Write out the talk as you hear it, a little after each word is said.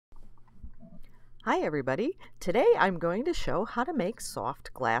Hi everybody! Today I'm going to show how to make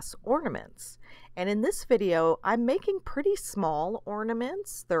soft glass ornaments. And in this video I'm making pretty small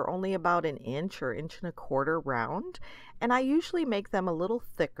ornaments. They're only about an inch or inch and a quarter round, and I usually make them a little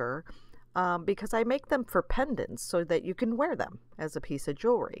thicker because I make them for pendants so that you can wear them as a piece of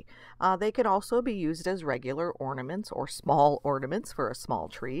jewelry. They can also be used as regular ornaments or small ornaments for a small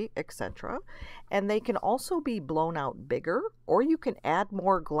tree, etc. And they can also be blown out bigger, or you can add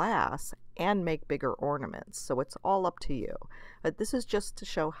more glass and make bigger ornaments. So it's all up to you. But this is just to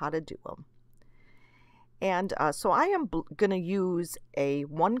show how to do them. And so I am going to use a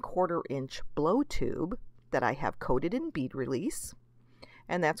 1/4 inch blow tube that I have coated in bead release.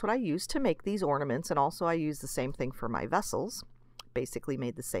 And that's what I use to make these ornaments, and also I use the same thing for my vessels, basically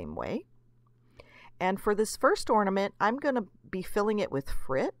made the same way. And for this first ornament, I'm going to be filling it with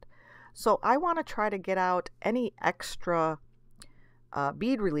frit. So I want to try to get out any extra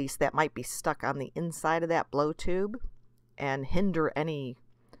bead release that might be stuck on the inside of that blow tube and hinder any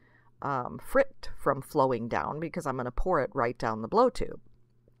frit from flowing down, because I'm going to pour it right down the blow tube.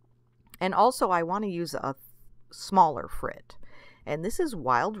 And also I want to use a smaller frit. And this is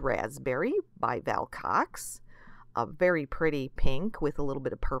Wild Raspberry by Jeannie Cox, a very pretty pink with a little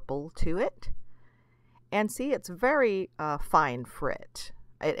bit of purple to it. And see, it's very fine frit,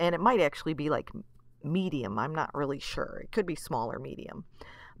 and it might actually be like medium. I'm not really sure. It could be small or medium,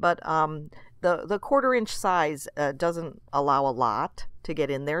 but the 1/4 inch size doesn't allow a lot to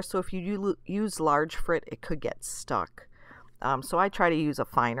get in there. So if you use large frit, it could get stuck. So I try to use a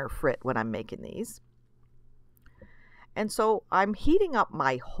finer frit when I'm making these. And so I'm heating up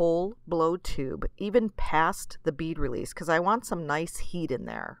my whole blow tube, even past the bead release, because I want some nice heat in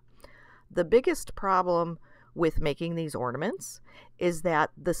there. The biggest problem with making these ornaments is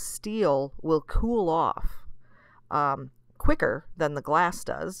that the steel will cool off quicker than the glass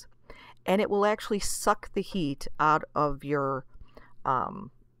does, and it will actually suck the heat out of your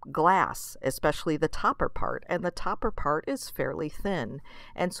glass, especially the topper part, and the topper part is fairly thin,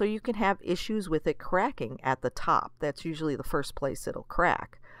 and so you can have issues with it cracking at the top. That's usually the first place it'll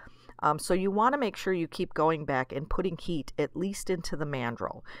crack. So you want to make sure you keep going back and putting heat at least into the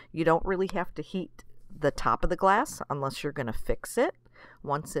mandrel. You don't really have to heat the top of the glass unless you're going to fix it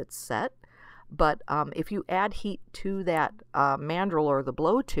once it's set. But if you add heat to that mandrel or the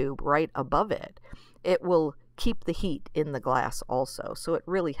blow tube right above it, it will keep the heat in the glass also, so it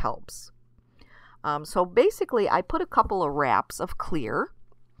really helps. So basically I put a couple of wraps of clear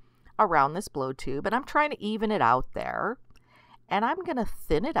around this blow tube, and I'm trying to even it out there, and I'm going to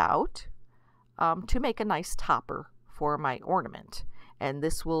thin it out to make a nice topper for my ornament, and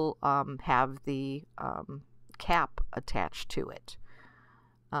this will have the cap attached to it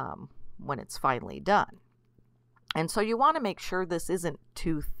when it's finally done. And so you want to make sure this isn't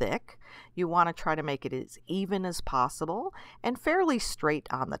too thick. You want to try to make it as even as possible and fairly straight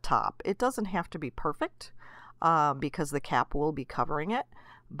on the top. It doesn't have to be perfect because the cap will be covering it,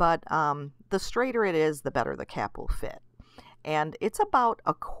 but the straighter it is, the better the cap will fit. And it's about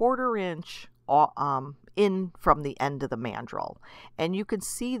a 1/4 inch in from the end of the mandrel. And you can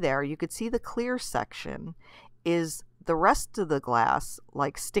see there, you could see the clear section is the rest of the glass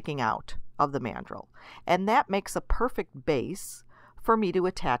like sticking out of the mandrel, and that makes a perfect base for me to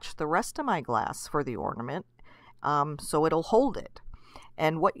attach the rest of my glass for the ornament, so it'll hold it.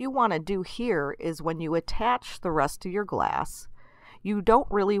 And what you want to do here is when you attach the rest of your glass, you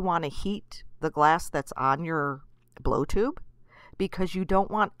don't really want to heat the glass that's on your blow tube, because you don't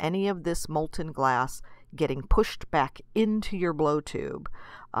want any of this molten glass getting pushed back into your blow tube,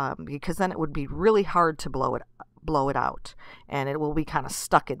 because then it would be really hard to blow it out, and it will be kind of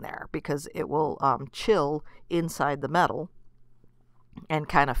stuck in there because it will chill inside the metal and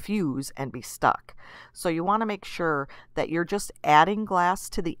kind of fuse and be stuck. So you want to make sure that you're just adding glass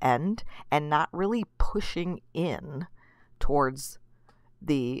to the end and not really pushing in towards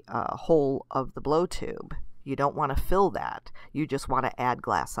the hole of the blow tube. You don't want to fill that. You just want to add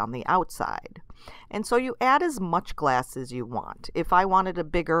glass on the outside. And so you add as much glass as you want. If I wanted a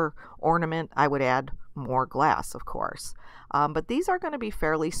bigger ornament, I would add more glass, of course. But these are going to be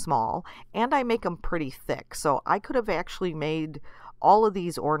fairly small, and I make them pretty thick. So I could have actually made all of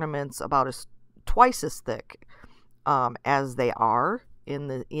these ornaments about twice as thick as they are in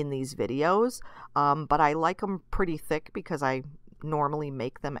these videos. But I like them pretty thick because I normally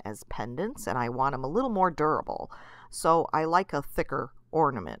make them as pendants, and I want them a little more durable. So I like a thicker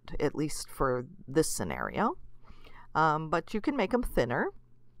ornament, at least for this scenario. But you can make them thinner.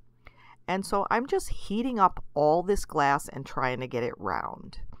 And so I'm just heating up all this glass and trying to get it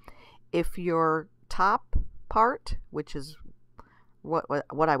round. If your top part, which is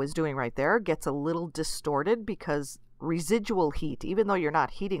what I was doing right there gets a little distorted because residual heat, even though you're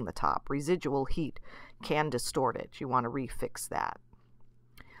not heating the top, residual heat can distort it. You want to refix that.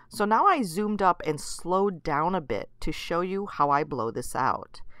 So now I zoomed up and slowed down a bit to show you how I blow this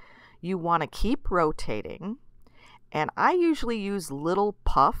out. You want to keep rotating, and I usually use little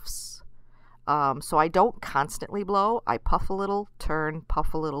puffs, so I don't constantly blow. I puff a little, turn,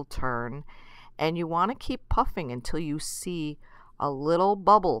 puff a little, turn, and you want to keep puffing until you see a little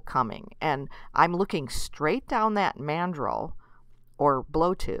bubble coming. And I'm looking straight down that mandrel or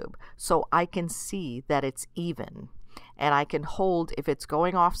blow tube so I can see that it's even. And I can hold, if it's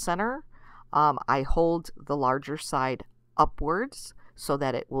going off center, I hold the larger side upwards so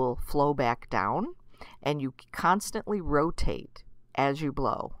that it will flow back down, and you constantly rotate as you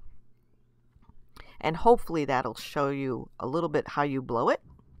blow. And hopefully that'll show you a little bit how you blow it.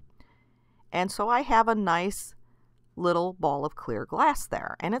 And so I have a nice little ball of clear glass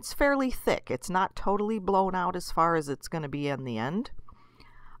there, and it's fairly thick. It's not totally blown out as far as it's going to be in the end.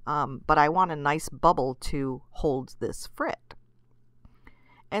 But I want a nice bubble to hold this frit.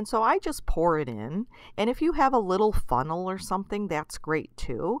 And so I just pour it in, and if you have a little funnel or something, that's great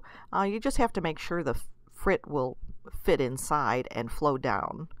too. You just have to make sure the frit will fit inside and flow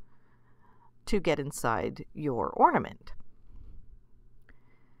down to get inside your ornament.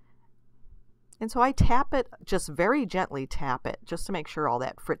 And so I tap it, just very gently tap it, just to make sure all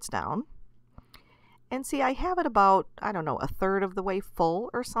that frits down. And see, I have it about, I don't know, a third of the way full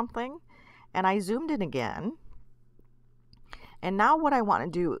or something. And I zoomed in again. And now what I want to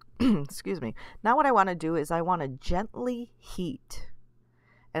do, excuse me, now what I want to do is I want to gently heat.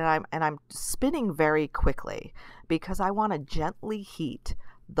 And I'm spinning very quickly because I want to gently heat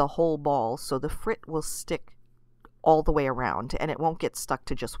the whole ball so the frit will stick all the way around and it won't get stuck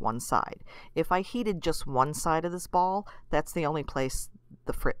to just one side. If I heated just one side of this ball, that's the only place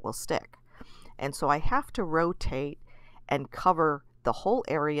the frit will stick. And so I have to rotate and cover the whole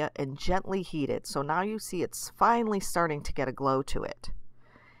area and gently heat it. So now you see it's finally starting to get a glow to it.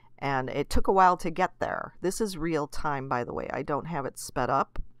 And it took a while to get there. This is real time, by the way. I don't have it sped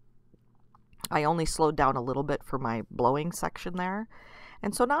up. I only slowed down a little bit for my blowing section there.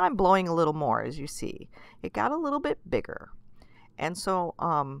 And so now I'm blowing a little more, as you see. It got a little bit bigger. And so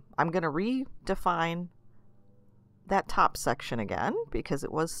I'm going to redefine that top section again because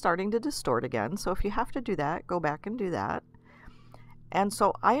it was starting to distort again. So if you have to do that, go back and do that. And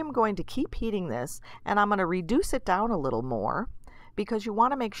so I am going to keep heating this, and I'm going to reduce it down a little more because you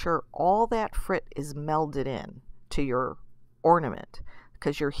want to make sure all that frit is melded in to your ornament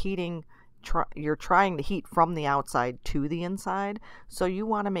because you're heating, you're trying to heat from the outside to the inside. So you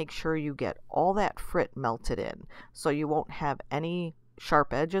want to make sure you get all that frit melted in so you won't have any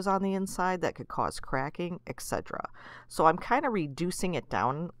sharp edges on the inside that could cause cracking, etc. So I'm kind of reducing it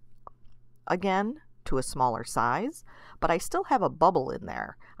down again to a smaller size, but I still have a bubble in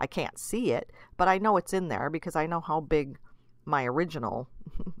there. I can't see it, but I know it's in there because I know how big my original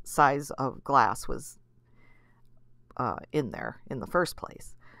size of glass was in there in the first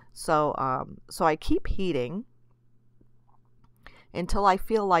place. So, so I keep heating until I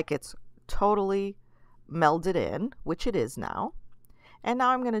feel like it's totally melded in, which it is now. And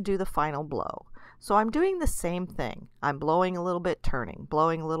now I'm going to do the final blow. So I'm doing the same thing. I'm blowing a little bit, turning,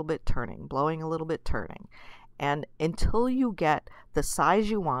 blowing a little bit, turning, blowing a little bit, turning. And until you get the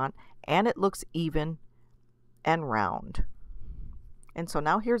size you want and it looks even and round. And so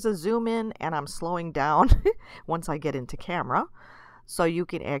now here's a zoom in, and I'm slowing down once I get into camera so you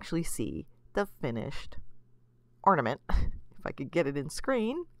can actually see the finished ornament. If I could get it in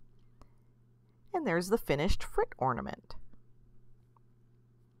screen. And there's the finished frit ornament.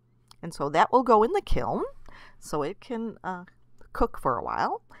 And so that will go in the kiln so it can cook for a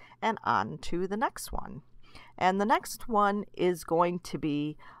while, and on to the next one. And the next one is going to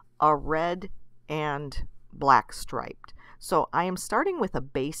be a red and black striped. So I am starting with a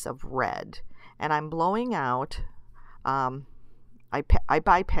base of red, and I'm blowing out. I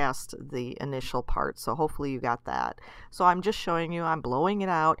bypassed the initial part, so hopefully you got that. So I'm just showing you, I'm blowing it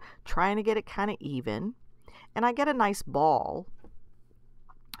out, trying to get it kind of even, and I get a nice ball.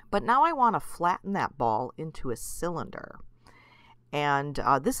 But now I want to flatten that ball into a cylinder. And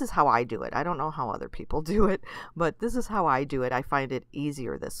this is how I do it. I don't know how other people do it, but this is how I do it. I find it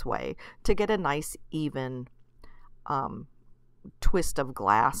easier this way to get a nice even twist of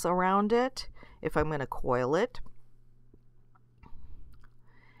glass around it if I'm going to coil it.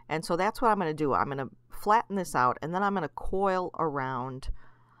 And so that's what I'm going to do. I'm going to flatten this out, and then I'm going to coil around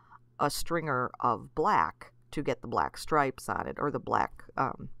a stringer of black to get the black stripes on it, or the black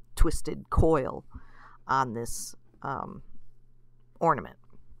twisted coil on this ornament.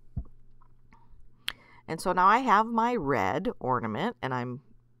 And so now I have my red ornament, and I'm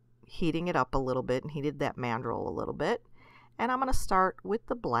heating it up a little bit and heated that mandrel a little bit. And I'm going to start with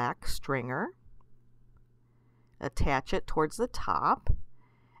the black stringer, attach it towards the top,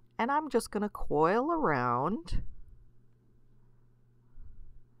 and I'm just going to coil around.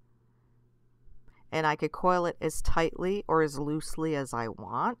 And I could coil it as tightly or as loosely as I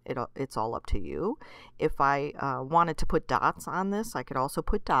want. It's all up to you. If I wanted to put dots on this, I could also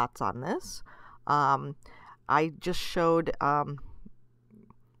put dots on this. I just showed how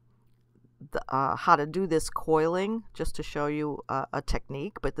to do this coiling just to show you a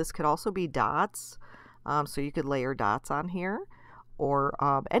technique, but this could also be dots. So you could layer dots on here, or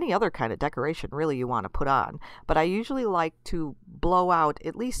any other kind of decoration really you want to put on. But I usually like to blow out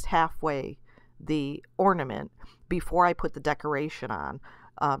at least halfway the ornament before I put the decoration on,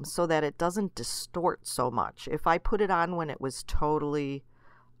 so that it doesn't distort so much. If I put it on when it was totally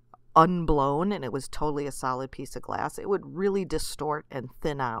unblown and it was totally a solid piece of glass, it would really distort and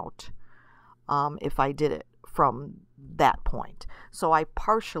thin out if I did it from that point. So I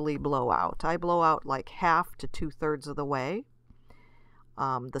partially blow out. I blow out like half to 2/3 of the way,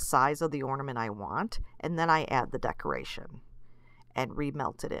 the size of the ornament I want, and then I add the decoration and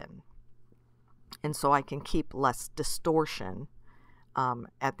remelt it in. And so I can keep less distortion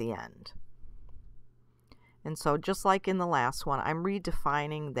at the end. And so just like in the last one, I'm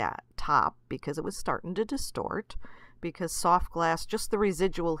redefining that top because it was starting to distort, because soft glass, just the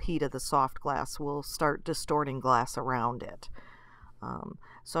residual heat of the soft glass will start distorting glass around it.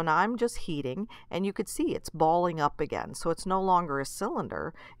 So now I'm just heating, and you could see it's balling up again. So it's no longer a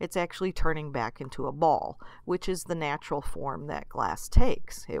cylinder, it's actually turning back into a ball, which is the natural form that glass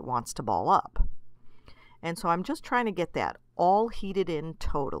takes. It wants to ball up. And so I'm just trying to get that all heated in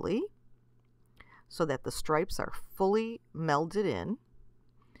totally, so that the stripes are fully melded in.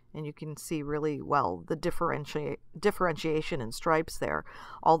 And you can see really well the differentiation in stripes there.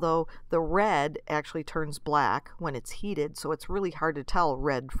 Although the red actually turns black when it's heated, so it's really hard to tell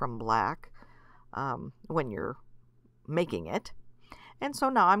red from black when you're making it. And so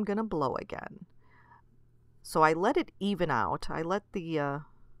now I'm going to blow again. So I let it even out. I let the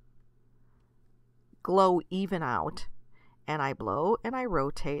glow even out. And I blow and I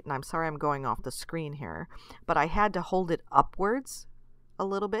rotate, and I'm sorry I'm going off the screen here, but I had to hold it upwards a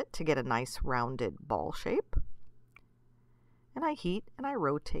little bit to get a nice rounded ball shape. And I heat and I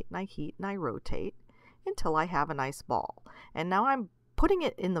rotate and I heat and I rotate until I have a nice ball. And now I'm putting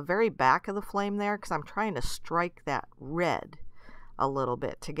it in the very back of the flame there because I'm trying to strike that red a little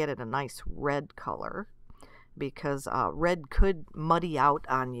bit to get it a nice red color, because red could muddy out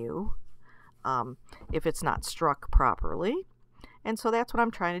on you if it's not struck properly. And so that's what I'm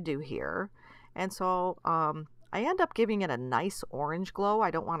trying to do here. And so I end up giving it a nice orange glow.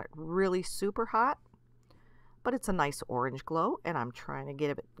 I don't want it really super hot, but it's a nice orange glow, and I'm trying to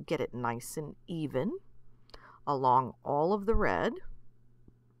get it nice and even along all of the red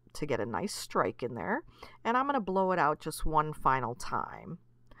to get a nice strike in there. And I'm going to blow it out just one final time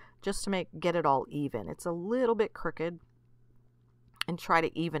just to get it all even. It's a little bit crooked, and try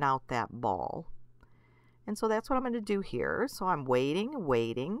to even out that ball. And so that's what I'm going to do here. So I'm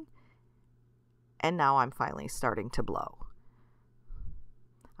waiting, and now I'm finally starting to blow.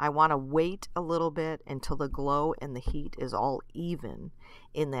 I want to wait a little bit until the glow and the heat is all even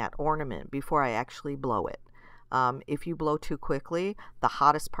in that ornament before I actually blow it. If you blow too quickly, the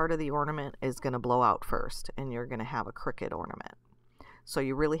hottest part of the ornament is going to blow out first, and you're going to have a crooked ornament. So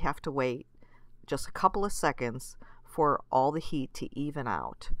you really have to wait just a couple of seconds for all the heat to even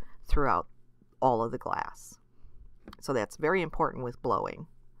out throughout all of the glass. So that's very important with blowing.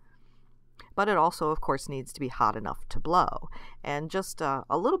 But it also, of course, needs to be hot enough to blow. And just a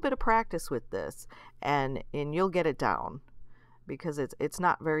little bit of practice with this, and you'll get it down, because it's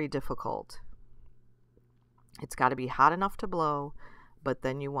not very difficult. It's got to be hot enough to blow, but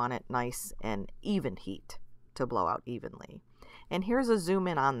then you want it nice and even heat to blow out evenly. And here's a zoom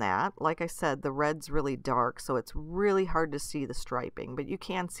in on that. Like I said, the red's really dark, so it's really hard to see the striping, but you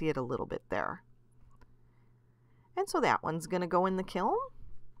can see it a little bit there. And so that one's going to go in the kiln.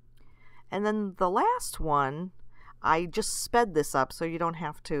 And then the last one, I just sped this up so you don't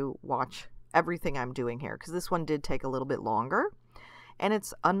have to watch everything I'm doing here, because this one did take a little bit longer. And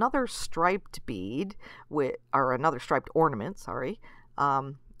it's another striped bead, or another striped ornament, sorry,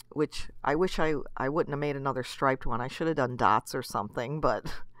 which I wish I wouldn't have made another striped one. I should have done dots or something, but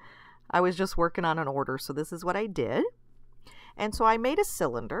I was just working on an order, so this is what I did. And so I made a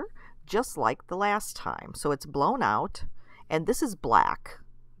cylinder just like the last time. So it's blown out, and this is black,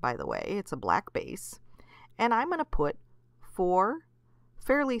 by the way. It's a black base. And I'm going to put 4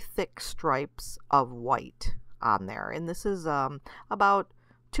 fairly thick stripes of white on there. And this is about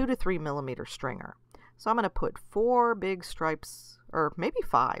 2 to 3 millimeter stringer. So I'm going to put 4 big stripes, or maybe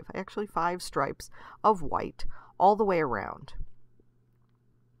 5, actually 5 stripes of white all the way around.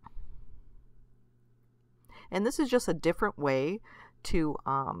 And this is just a different way to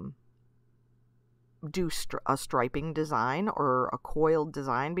do a striping design or a coiled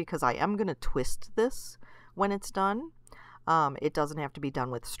design, because I am going to twist this when it's done. It doesn't have to be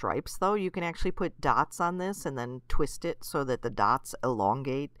done with stripes though. You can actually put dots on this and then twist it so that the dots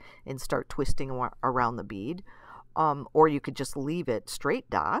elongate and start twisting around the bead. Or you could just leave it straight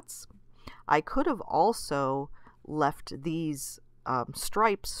dots. I could have also left these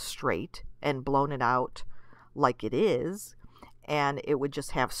stripes straight and blown it out like it is, and it would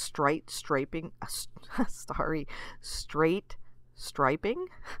just have straight striping straight striping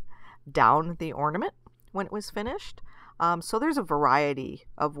down the ornament when it was finished. So there's a variety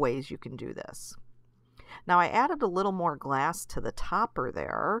of ways you can do this. Now I added a little more glass to the topper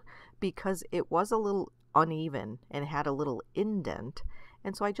there because it was a little uneven and had a little indent,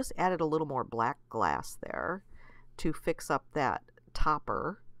 and so I just added a little more black glass there to fix up that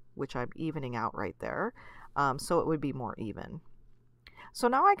topper, which I'm evening out right there, so it would be more even. So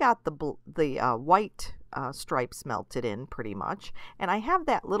now I got the white stripes melted in pretty much, and I have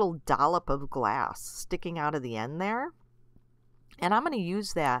that little dollop of glass sticking out of the end there. And I'm going to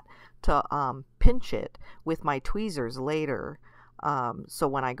use that to pinch it with my tweezers later. So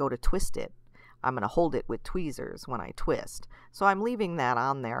when I go to twist it, I'm going to hold it with tweezers when I twist. So I'm leaving that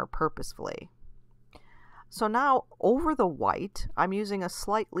on there purposefully. So now over the white, I'm using a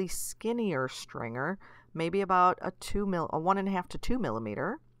slightly skinnier stringer, maybe about a 1.5 to 2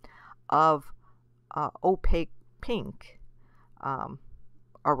 millimeter of opaque pink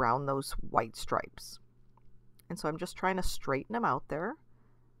around those white stripes. And so I'm just trying to straighten them out there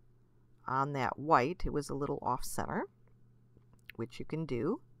on that white. It was a little off center, which you can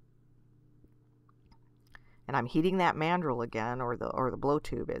do. And I'm heating that mandrel again, or the blow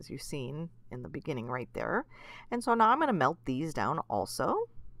tube, as you've seen in the beginning right there. And so now I'm going to melt these down also.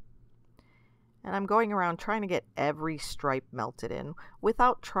 And I'm going around trying to get every stripe melted in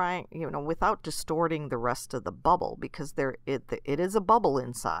without without distorting the rest of the bubble, because it is a bubble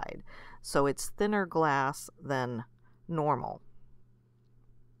inside. So it's thinner glass than normal.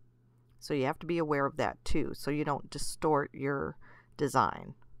 So you have to be aware of that too, so you don't distort your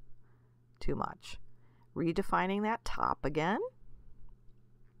design too much. Redefining that top again.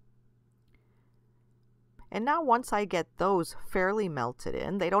 And now once I get those fairly melted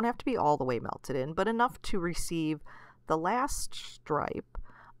in, they don't have to be all the way melted in, but enough to receive the last stripe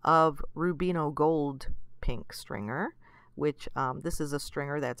of Rubino Gold pink stringer, which this is a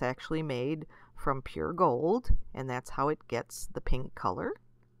stringer that's actually made from pure gold, and that's how it gets the pink color.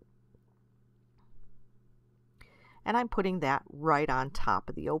 And I'm putting that right on top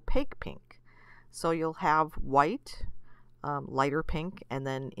of the opaque pink. So you'll have white, lighter pink, and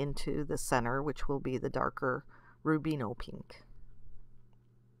then into the center, which will be the darker Rubino pink.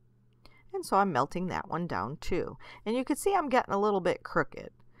 And so I'm melting that one down too. And you can see I'm getting a little bit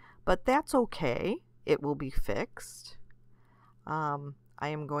crooked, but that's okay. It will be fixed. I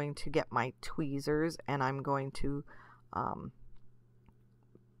am going to get my tweezers and I'm going to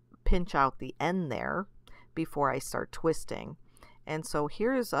pinch out the end there before I start twisting. And so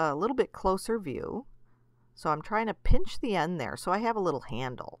here's a little bit closer view. So I'm trying to pinch the end there so I have a little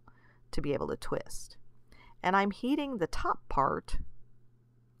handle to be able to twist. And I'm heating the top part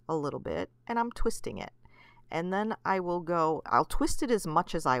a little bit and I'm twisting it. And then I'll twist it as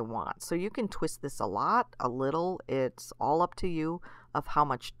much as I want. So you can twist this a lot, a little. It's all up to you of how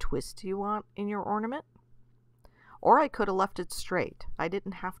much twist you want in your ornament. Or I could have left it straight. I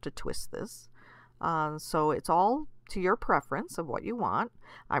didn't have to twist this. So it's all to your preference of what you want.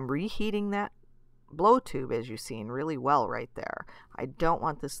 I'm reheating that blow tube, as you've seen, really well right there. I don't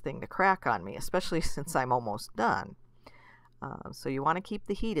want this thing to crack on me, especially since I'm almost done. So you want to keep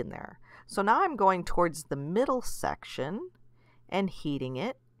the heat in there. So now I'm going towards the middle section and heating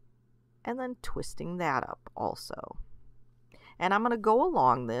it and then twisting that up also. And I'm going to go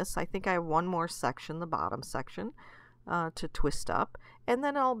along this. I think I have one more section, the bottom section, to twist up, and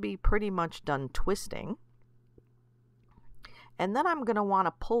then I'll be pretty much done twisting. And then I'm going to want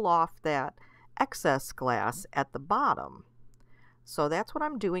to pull off that excess glass at the bottom. So that's what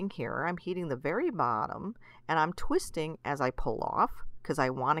I'm doing here. I'm heating the very bottom and I'm twisting as I pull off because I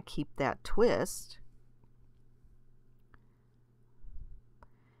want to keep that twist.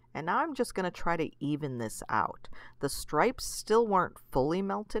 And now I'm just going to try to even this out. The stripes still weren't fully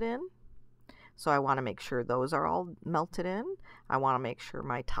melted in, So I want to make sure those are all melted in. I want to make sure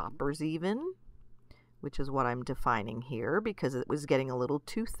my topper's even, which is what I'm defining here because it was getting a little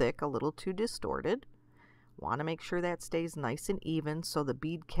too thick, a little too distorted. Want to make sure that stays nice and even so the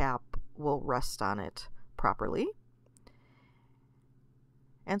bead cap will rest on it properly.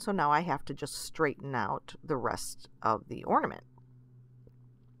 And so now I have to just straighten out the rest of the ornament.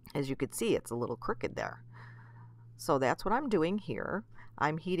 As you can see, it's a little crooked there. So that's what I'm doing here.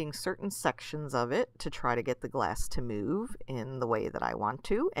 I'm heating certain sections of it to try to get the glass to move in the way that I want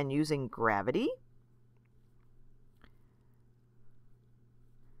to, and using gravity.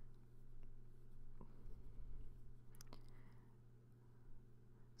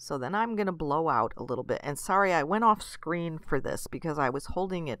 So then I'm going to blow out a little bit. And sorry, I went off screen for this because I was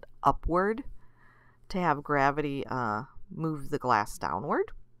holding it upward to have gravity move the glass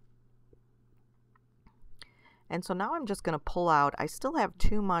downward. And so now I'm just going to pull out. I still have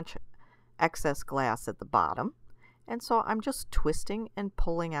too much excess glass at the bottom. And so I'm just twisting and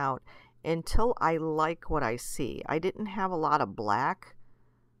pulling out until I like what I see. I didn't have a lot of black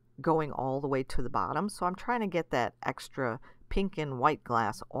going all the way to the bottom, so I'm trying to get that extra pink and white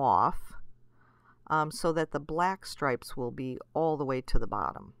glass off so that the black stripes will be all the way to the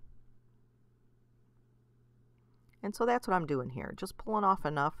bottom. And so that's what I'm doing here, just pulling off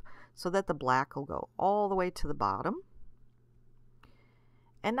enough so that the black will go all the way to the bottom.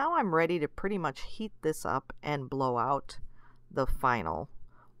 And now I'm ready to pretty much heat this up and blow out the final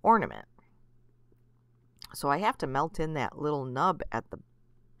ornament. So I have to melt in that little nub at the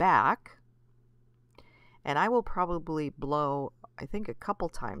back, and I will probably blow, I think, a couple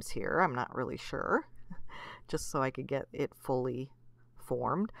times here. I'm not really sure, just so I could get it fully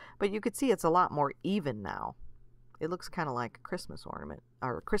formed. But you could see it's a lot more even now. It looks kind of like a Christmas ornament,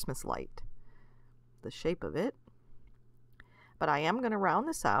 or a Christmas light, the shape of it. But I am going to round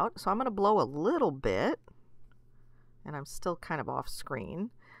this out, so I'm going to blow a little bit, and I'm still kind of off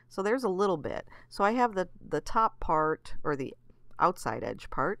screen. So there's a little bit. So I have the top part, or the outside edge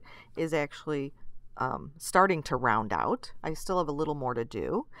part, is actually starting to round out. I still have a little more to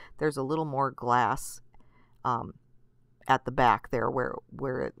do. There's a little more glass at the back there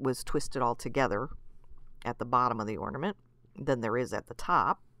where it was twisted all together at the bottom of the ornament than there is at the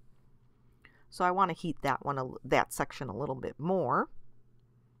top. So I want to heat that section a little bit more,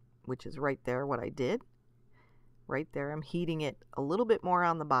 which is right there what I did. Right there, I'm heating it a little bit more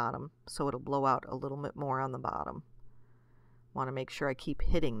on the bottom so it'll blow out a little bit more on the bottom. Want to make sure I keep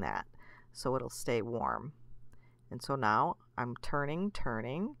hitting that so it'll stay warm. And so now I'm turning,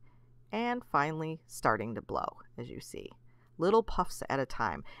 and finally starting to blow, as you see. Little puffs at a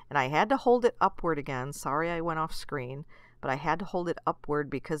time. And I had to hold it upward again. Sorry I went off screen, but I had to hold it upward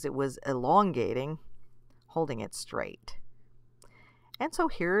because it was elongating, holding it straight. And so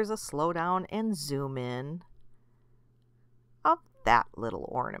here's a slow down and zoom in of that little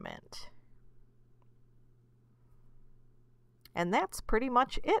ornament. And that's pretty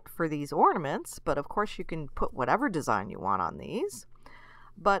much it for these ornaments, but of course you can put whatever design you want on these.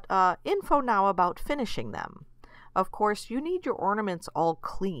 But info now about finishing them. Of course, you need your ornaments all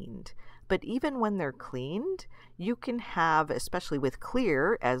cleaned, but even when they're cleaned, you can have, especially with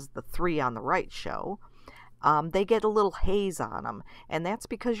clear, as the 3 on the right show, they get a little haze on them, and that's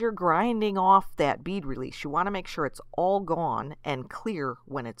because you're grinding off that bead release. You want to make sure it's all gone and clear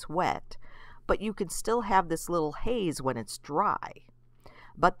when it's wet, but you can still have this little haze when it's dry.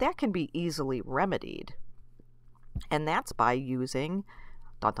 But that can be easily remedied, and that's by using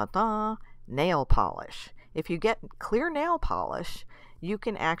nail polish. If you get clear nail polish, you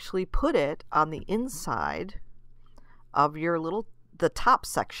can actually put it on the inside of your the top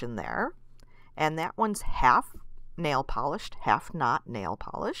section there, and that one's half nail polished, half not nail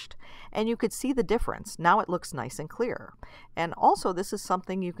polished, and you could see the difference. Now it looks nice and clear. And also this is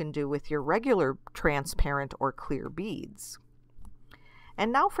something you can do with your regular transparent or clear beads.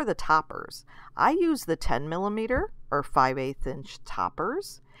 And now for the toppers. I use the 10mm or 5/8 inch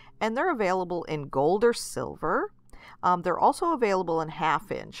toppers, and they're available in gold or silver. They're also available in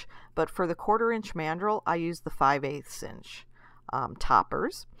 1/2 inch, but for the 1/4 inch mandrel, I use the 5/8 inch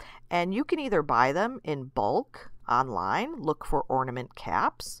toppers. And you can either buy them in bulk online, look for ornament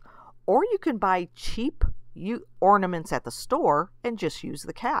caps, or you can buy cheap ornaments at the store and just use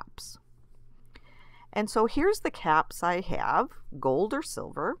the caps. And so here's the caps I have, gold or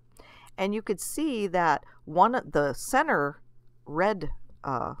silver, and you could see that the center red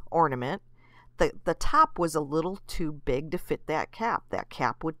ornament, the top was a little too big to fit that cap. That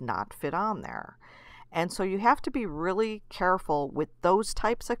cap would not fit on there. And so you have to be really careful with those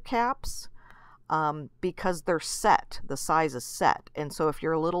types of caps because they're set. The size is set. And so if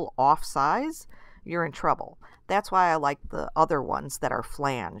you're a little off size, you're in trouble. That's why I like the other ones that are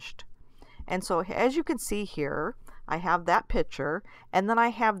flanged. And so as you can see here, I have that picture, and then I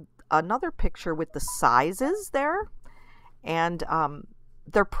have another picture with the sizes there, and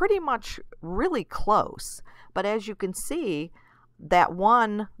they're pretty much really close. But as you can see, that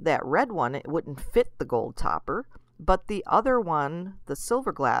red one, it wouldn't fit the gold topper, but the other one, the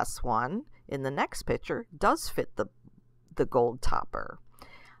silver glass one in the next picture, does fit the gold topper.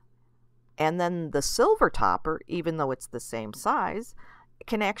 And then the silver topper, even though it's the same size,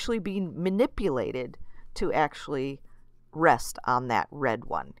 can actually be manipulated to actually rest on that red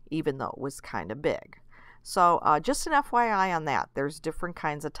one, even though it was kind of big. So just an FYI on that. There's different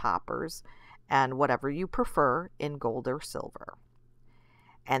kinds of toppers, and whatever you prefer in gold or silver.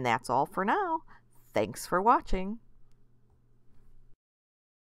 And that's all for now. Thanks for watching.